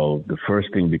 So the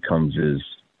first thing becomes is,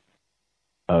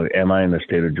 am I in a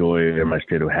state of joy? Am I in a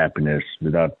state of happiness?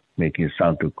 Without making it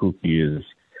sound too kooky, is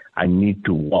I need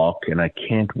to walk and I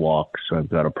can't walk, so I've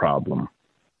got a problem.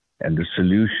 And the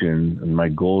solution, and my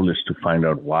goal is to find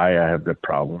out why I have that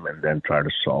problem and then try to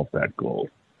solve that goal.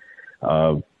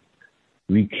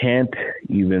 We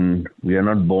are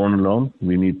not born alone.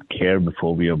 We need care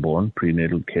before we are born,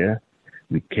 prenatal care.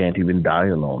 We can't even die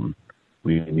alone.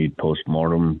 We need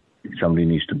postmortem. Somebody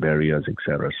needs to bury us,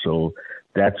 etc. So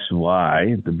that's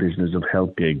why the business of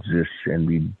healthcare exists, and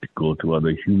we go to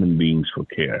other human beings for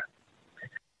care.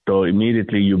 So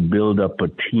immediately you build up a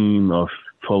team of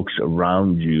folks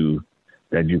around you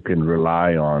that you can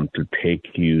rely on to take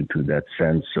you to that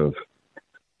sense of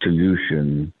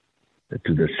solution,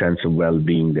 to the sense of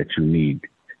well-being that you need.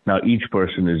 Now, each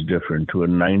person is different. To a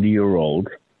 90-year-old,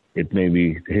 it may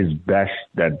be his best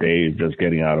that day is just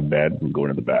getting out of bed and going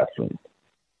to the bathroom.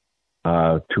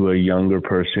 To a younger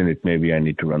person, it may be I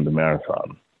need to run the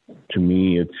marathon. To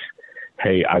me, it's,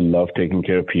 hey, I love taking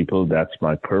care of people. That's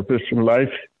my purpose in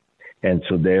life. And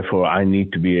so therefore, I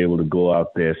need to be able to go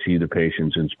out there, see the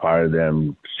patients, inspire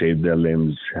them, save their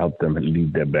limbs, help them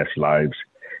lead their best lives.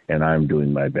 And I'm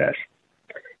doing my best.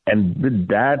 And with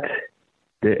that,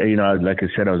 like I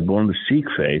said, I was born to seek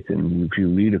faith. And if you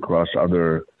read across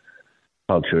other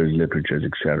cultures, literatures,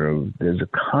 etc., there's a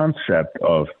concept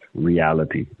of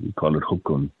reality. We call it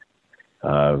hukum,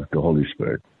 the Holy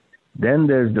Spirit. Then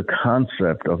there's the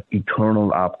concept of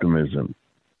eternal optimism.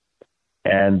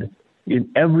 And in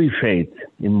every faith,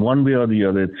 in one way or the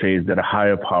other, it says that a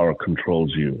higher power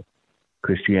controls you.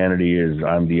 Christianity is,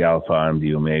 I'm the Alpha, I'm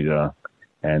the Omega,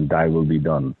 and thy will be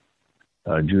done.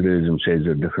 Judaism says it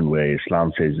a different way.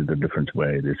 Islam says it a different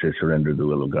way. They say surrender to the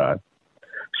will of God.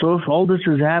 So if all this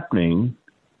is happening,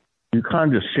 you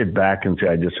can't just sit back and say,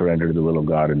 I just surrender to the will of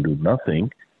God and do nothing.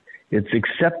 It's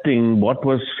accepting what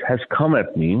has come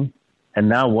at me, and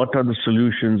now what are the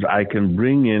solutions I can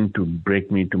bring in to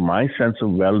break me to my sense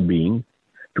of well-being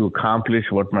to accomplish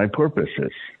what my purpose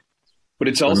is. But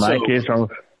it's also, in my case,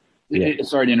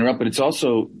 sorry to interrupt, but it's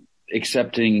also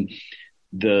accepting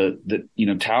the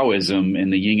Taoism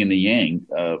and the yin and the yang,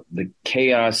 the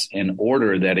chaos and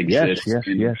order that exists.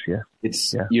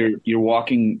 Yes. You're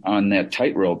walking on that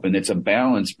tightrope, and it's a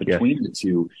balance between the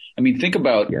two. I mean, think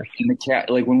about in the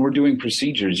like when we're doing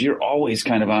procedures, you're always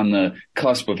kind of on the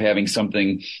cusp of having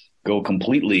something go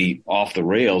completely off the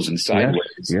rails and sideways.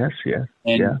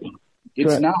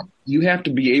 It's not. You have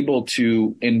to be able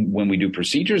to, and when we do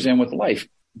procedures and with life,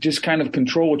 just kind of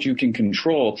control what you can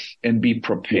control and be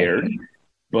prepared. Yeah.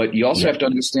 But you also have to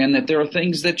understand that there are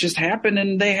things that just happen,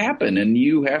 and they happen, and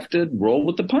you have to roll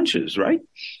with the punches, right?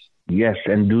 Yes,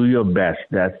 and do your best.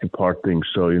 That's the part thing.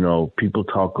 So, people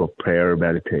talk of prayer or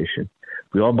meditation.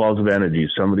 We all balls of energy.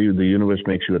 The universe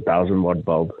makes you a 1,000-watt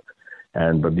bulb,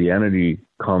 but the energy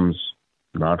comes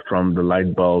not from the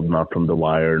light bulb, not from the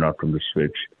wire, not from the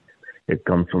switch. It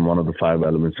comes from one of the 5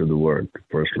 elements of the word. The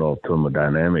first law of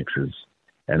thermodynamics is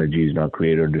energy is not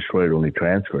created or destroyed, only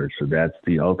transferred. So that's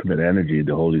the ultimate energy,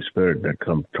 the Holy Spirit, that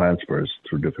transfers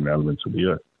through different elements of the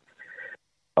earth.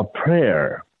 A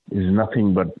prayer is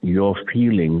nothing but your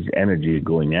feelings, energy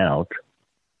going out,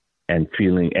 and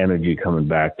feeling energy coming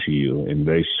back to you in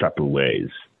very subtle ways.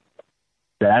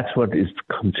 That's what is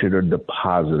considered the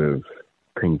positive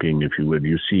thinking, if you would.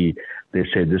 You see they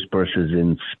say this person is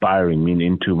inspiring me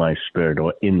into my spirit,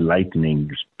 or enlightening,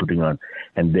 just putting on,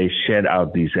 and they shed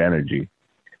out these energy.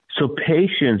 So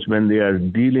patients, when they are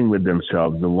dealing with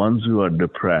themselves, the ones who are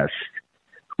depressed,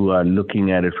 who are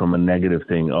looking at it from a negative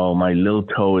thing, oh, my little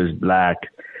toe is black,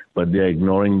 but they're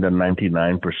ignoring the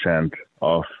 99%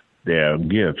 of their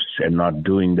gifts and not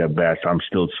doing their best. I'm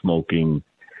still smoking,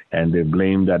 and they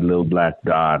blame that little black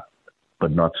dot,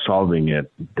 but not solving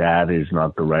it. That is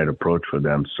not the right approach for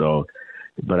them. So,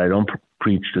 but I don't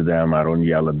preach to them. I don't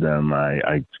yell at them.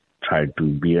 I try to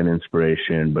be an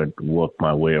inspiration, but work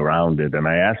my way around it. And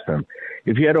I ask them,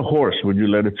 if you had a horse, would you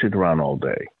let it sit around all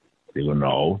day? They go,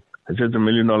 no. I said, it's $1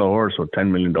 million horse or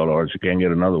 $10 million horse. You can't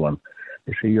get another one.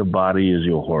 They say, your body is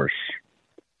your horse.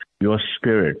 Your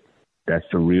spirit, that's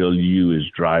the real you, is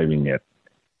driving it.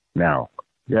 Now,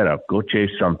 get up, go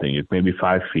chase something. It may be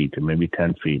 5 feet, it may be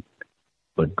 10 feet,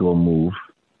 but go move.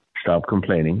 Stop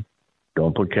complaining.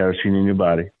 Don't put kerosene in your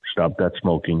body. Stop that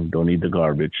smoking. Don't eat the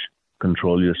garbage.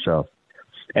 Control yourself.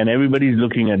 And everybody's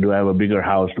looking at, do I have a bigger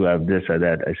house? Do I have this or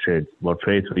that? I said, what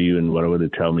faith are you in? Whatever they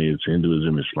tell me, it's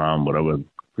Hinduism, Islam, whatever,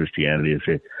 Christianity. I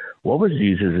say, what was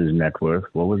Jesus' net worth?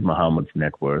 What was Muhammad's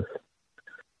net worth?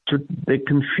 So they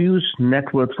confuse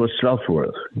net worth for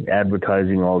self-worth,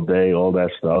 advertising all day, all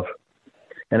that stuff.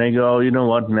 And I go, you know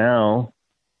what, now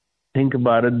think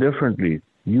about it differently.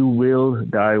 You will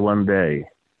die one day.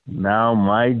 Now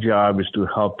my job is to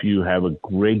help you have a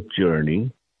great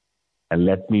journey, and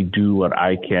let me do what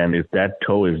I can. If that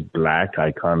toe is black,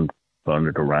 I can't turn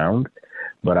it around,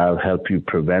 but I'll help you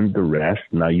prevent the rest.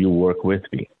 Now you work with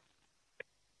me.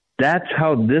 That's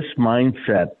how this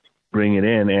mindset bring it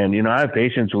in. And, you know, I have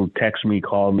patients who text me,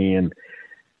 call me, and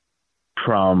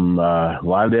from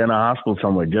while they're in a hospital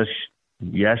somewhere. Just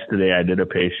yesterday, I did a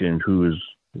patient who is,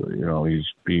 you know, he's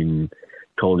been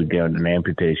told to get an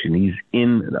amputation. He's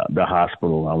in the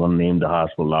hospital. I won't name the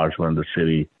hospital, large one in the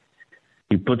city.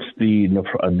 He puts the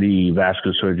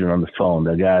vascular surgeon on the phone.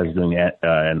 The guy's doing it,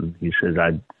 and he says,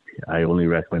 I only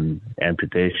recommend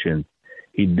amputation.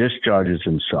 He discharges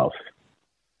himself.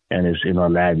 And is in our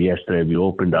lab yesterday, we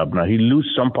opened up. Now, he lost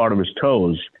some part of his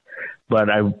toes, but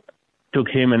I took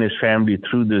him and his family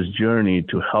through this journey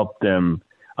to help them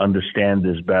understand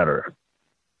this better,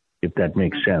 if that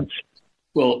makes sense.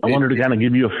 Well, I wanted to kind of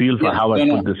give you a feel for how I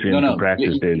put this into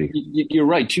practice daily. You're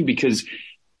right, too, because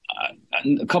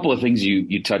a couple of things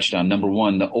you touched on. Number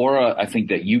one, the aura I think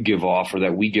that you give off, or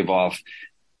that we give off,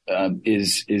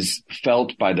 is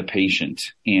felt by the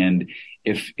patient. And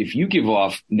if you give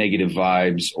off negative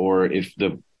vibes, or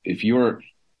if your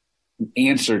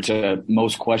answer to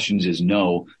most questions is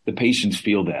no, the patients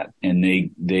feel that, and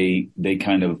they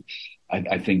kind of,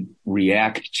 I think,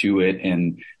 react to it,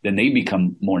 and then they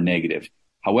become more negative.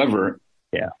 However,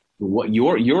 what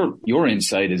your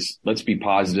insight is, let's be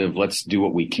positive, let's do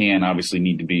what we can, obviously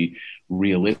need to be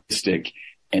realistic.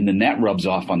 And then that rubs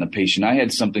off on the patient. I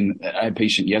had a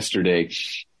patient yesterday,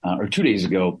 or 2 days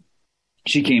ago.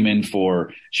 She came in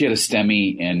she had a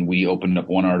STEMI, and we opened up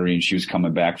one artery, and she was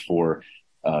coming back for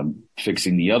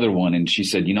fixing the other one. And she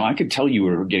said, I could tell you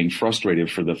were getting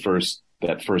frustrated for that first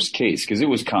case, because it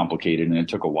was complicated and it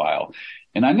took a while.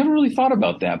 And I never really thought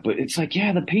about that, but it's like,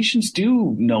 the patients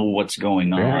do know what's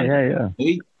going on. Yeah.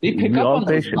 They pick up on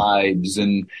those vibes,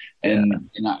 and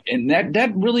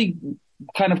that really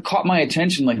kind of caught my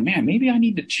attention. Like, man, maybe I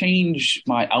need to change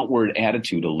my outward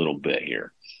attitude a little bit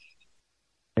here.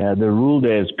 Yeah, the rule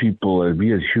there is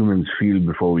we as humans feel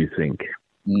before we think.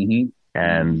 Mm-hmm.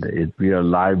 And we are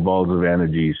live balls of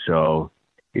energy. So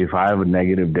if I have a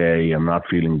negative day, I'm not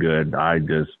feeling good, I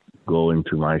just go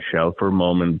into my shell for a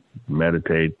moment,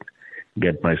 meditate,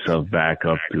 get myself back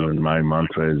up to, and my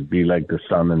mantra is be like the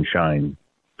sun and shine.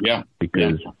 Yeah.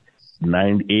 Because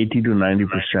 80 to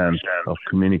 90% of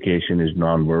communication is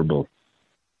nonverbal.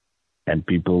 And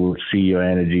people will see your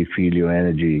energy, feel your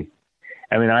energy.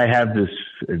 I mean, I have this,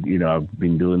 I've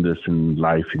been doing this in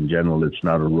life in general. It's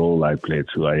not a role I play.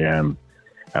 It's who I am.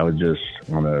 I was just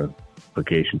on a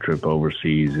vacation trip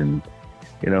overseas, and,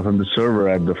 from the server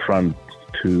at the front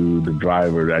to the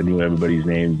driver, I knew everybody's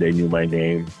name. They knew my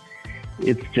name.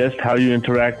 It's just how you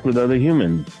interact with other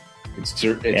humans.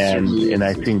 And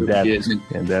I think that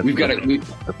we've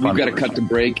got to cut the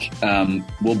break.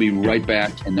 We'll be right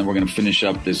back, and then we're going to finish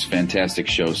up this fantastic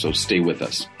show. So stay with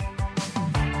us.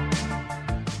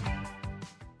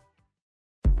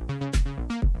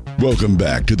 Welcome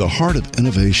back to the Heart of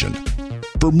Innovation.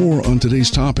 For more on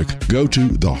today's topic, go to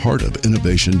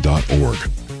theheartofinnovation.org.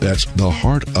 That's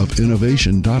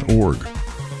theheartofinnovation.org.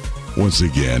 Once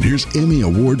again, here's Emmy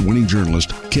Award-winning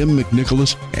journalist Kim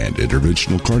McNicholas and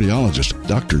interventional cardiologist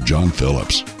Dr. John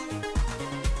Phillips.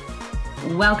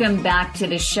 Welcome back to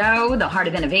the show, The Heart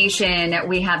of Innovation.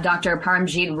 We have Dr.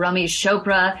 Paramjit Romi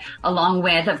Chopra, along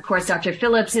with, of course, Dr.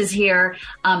 Phillips is here.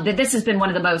 This has been one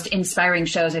of the most inspiring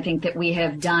shows I think that we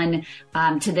have done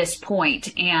to this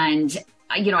point. And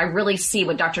I really see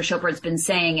what Dr. Chopra has been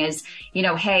saying is,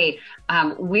 hey,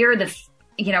 we're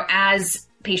as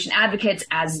patient advocates,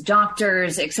 as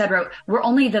doctors, et cetera, we're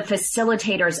only the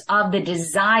facilitators of the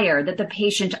desire that the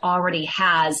patient already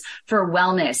has for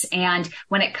wellness. And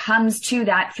when it comes to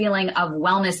that feeling of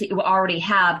wellness that you already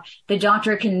have, the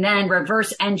doctor can then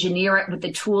reverse engineer it with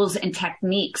the tools and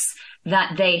techniques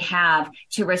that they have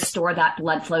to restore that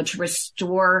blood flow, to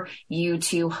restore you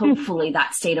to hopefully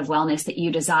that state of wellness that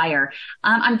you desire.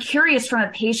 I'm curious from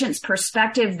a patient's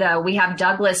perspective, though. We have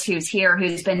Douglas who's here,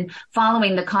 who's been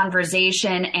following the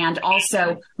conversation and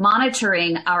also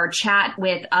monitoring our chat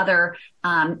with other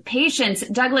patients.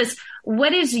 Douglas,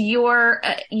 what is your,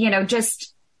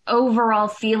 just overall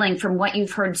feeling from what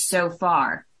you've heard so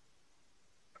far?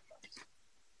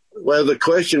 Well, the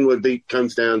question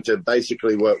comes down to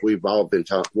basically what we've all been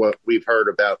what we've heard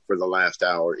about for the last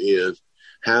hour is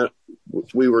how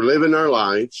we were living our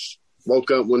lives,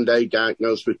 woke up one day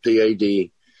diagnosed with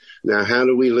PAD. Now, how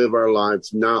do we live our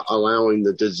lives not allowing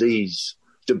the disease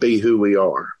to be who we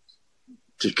are,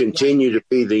 to continue to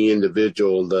be the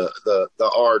individual, the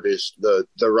artist, the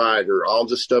writer, all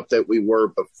the stuff that we were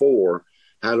before?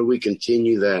 How do we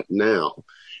continue that now?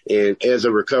 And as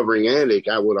a recovering addict,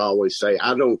 I would always say,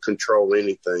 I don't control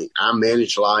anything. I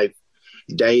manage life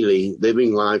daily,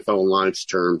 living life on life's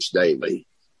terms daily.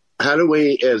 How do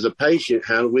we, as a patient,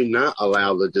 how do we not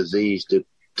allow the disease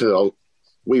to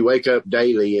we wake up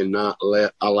daily and not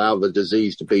allow the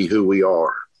disease to be who we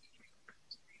are?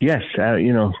 Yes.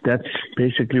 That's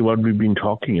basically what we've been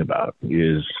talking about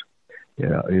is,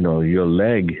 your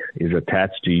leg is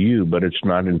attached to you, but it's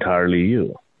not entirely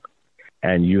you.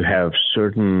 And you have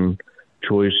certain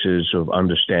choices of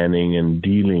understanding and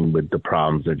dealing with the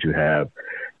problems that you have.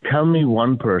 Tell me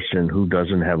one person who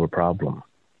doesn't have a problem.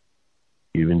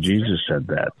 Even Jesus said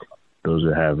that. Those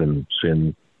who haven't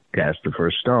sinned cast the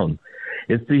first stone.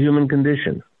 It's the human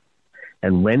condition.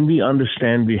 And when we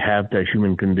understand we have that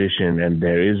human condition and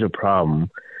there is a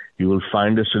problem, you will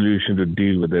find a solution to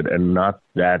deal with it and not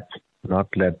let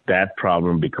that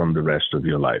problem become the rest of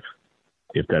your life,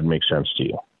 if that makes sense to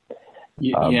you.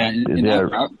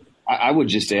 I would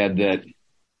just add that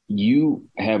you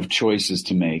have choices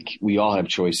to make. We all have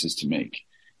choices to make.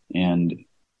 And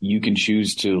you can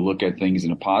choose to look at things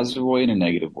in a positive way and a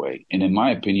negative way. And in my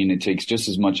opinion, it takes just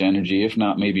as much energy, if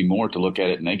not maybe more, to look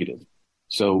at it negative.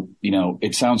 So,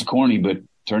 it sounds corny, but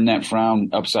turn that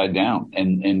frown upside down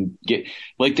and get,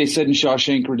 like they said in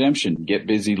Shawshank Redemption, get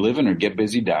busy living or get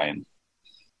busy dying.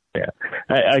 Yeah.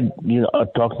 I'll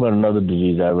talk about another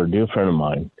disease. I have a dear friend of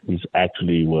mine. He's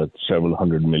actually worth several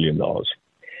 $100 million.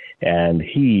 And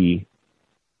he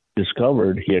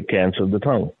discovered he had cancer of the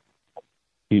tongue.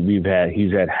 He's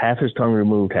had half his tongue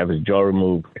removed, half his jaw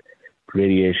removed,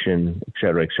 radiation, et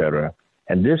cetera,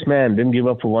 And this man didn't give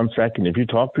up for 1 second. If you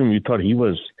talk to him, you thought he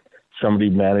was somebody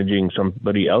managing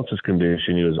somebody else's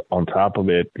condition. He was on top of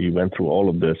it. He went through all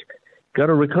of this, got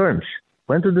a recurrence,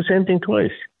 went through the same thing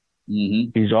twice.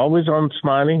 Mm-hmm. He's always on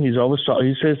smiling. He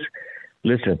says,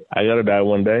 listen, I got to die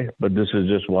one day, but this is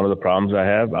just one of the problems I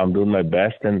have. I'm doing my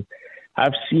best. And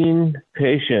I've seen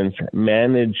patients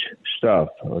manage stuff.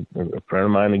 A friend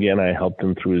of mine, again, I helped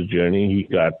him through his journey. He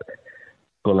got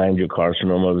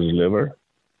cholangiocarcinoma of his liver.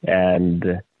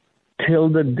 And till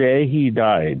the day he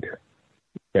died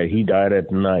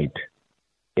at night,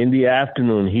 in the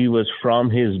afternoon, he was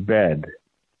from his bed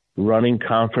running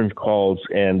conference calls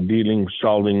and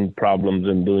solving problems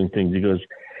and doing things. He goes,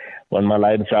 when my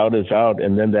light's out, it's out.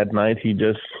 And then that night he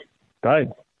just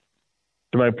died.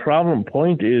 So my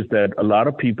point is that a lot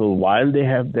of people, while they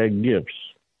have their gifts,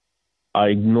 are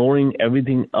ignoring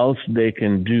everything else they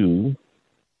can do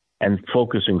and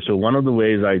focusing. So one of the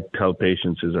ways I tell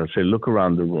patients is I say, look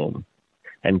around the room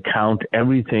and count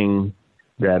everything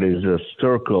that is a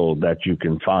circle that you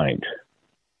can find.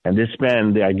 And this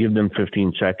man, I give them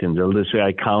 15 seconds. They'll just say,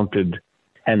 I counted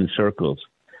 10 circles.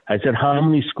 I said, how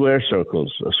many squares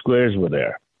were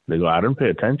there? They go, I don't pay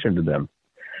attention to them.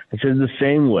 I said, the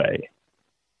same way.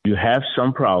 You have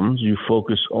some problems. You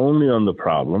focus only on the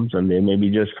problems, and there may be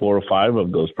just 4 or 5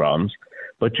 of those problems.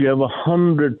 But you have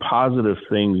 100 positive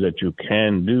things that you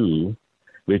can do,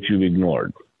 which you've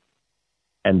ignored.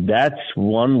 And that's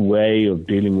one way of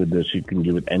dealing with this. You can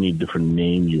give it any different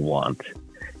name you want.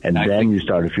 And then you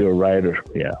start, if you're a writer,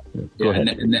 go ahead.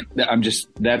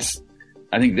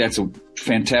 I think that's a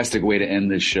fantastic way to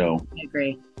end this show. I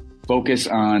agree. Focus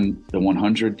on the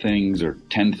 100 things or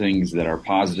 10 things that are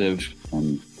positive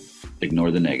and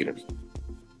ignore the negative.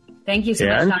 Thank you so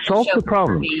much, and Dr. solve the Chopra,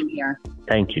 problem. for being here.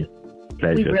 Thank you.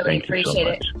 Pleasure. We really Thank appreciate you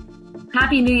it. so much.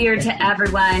 Happy New Year to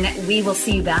everyone. We will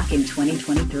see you back in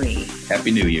 2023.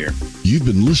 Happy New Year. You've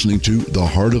been listening to The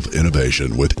Heart of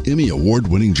Innovation with Emmy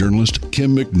Award-winning journalist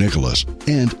Kim McNicholas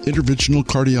and interventional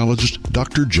cardiologist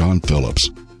Dr. John Phillips.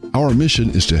 Our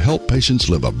mission is to help patients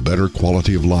live a better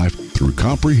quality of life through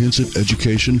comprehensive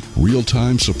education,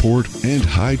 real-time support, and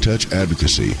high-touch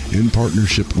advocacy in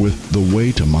partnership with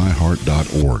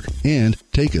thewaytomyheart.org and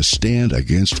Take a Stand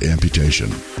Against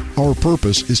Amputation. Our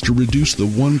purpose is to reduce the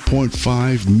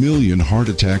 1.5 million heart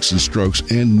attacks and strokes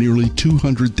and nearly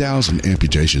 200,000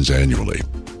 amputations annually.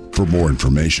 For more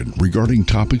information regarding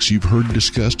topics you've heard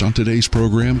discussed on today's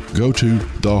program, go to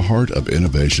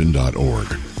theheartofinnovation.org.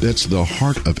 That's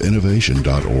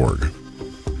theheartofinnovation.org.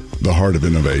 The Heart of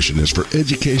Innovation is for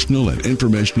educational and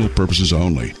informational purposes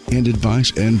only, and advice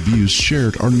and views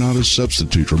shared are not a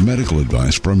substitute for medical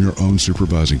advice from your own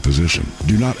supervising physician.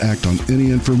 Do not act on any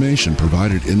information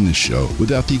provided in this show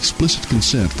without the explicit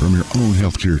consent from your own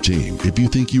healthcare team. If you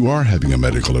think you are having a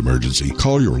medical emergency,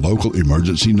 call your local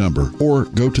emergency number or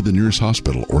go to the nearest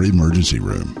hospital or emergency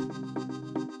room.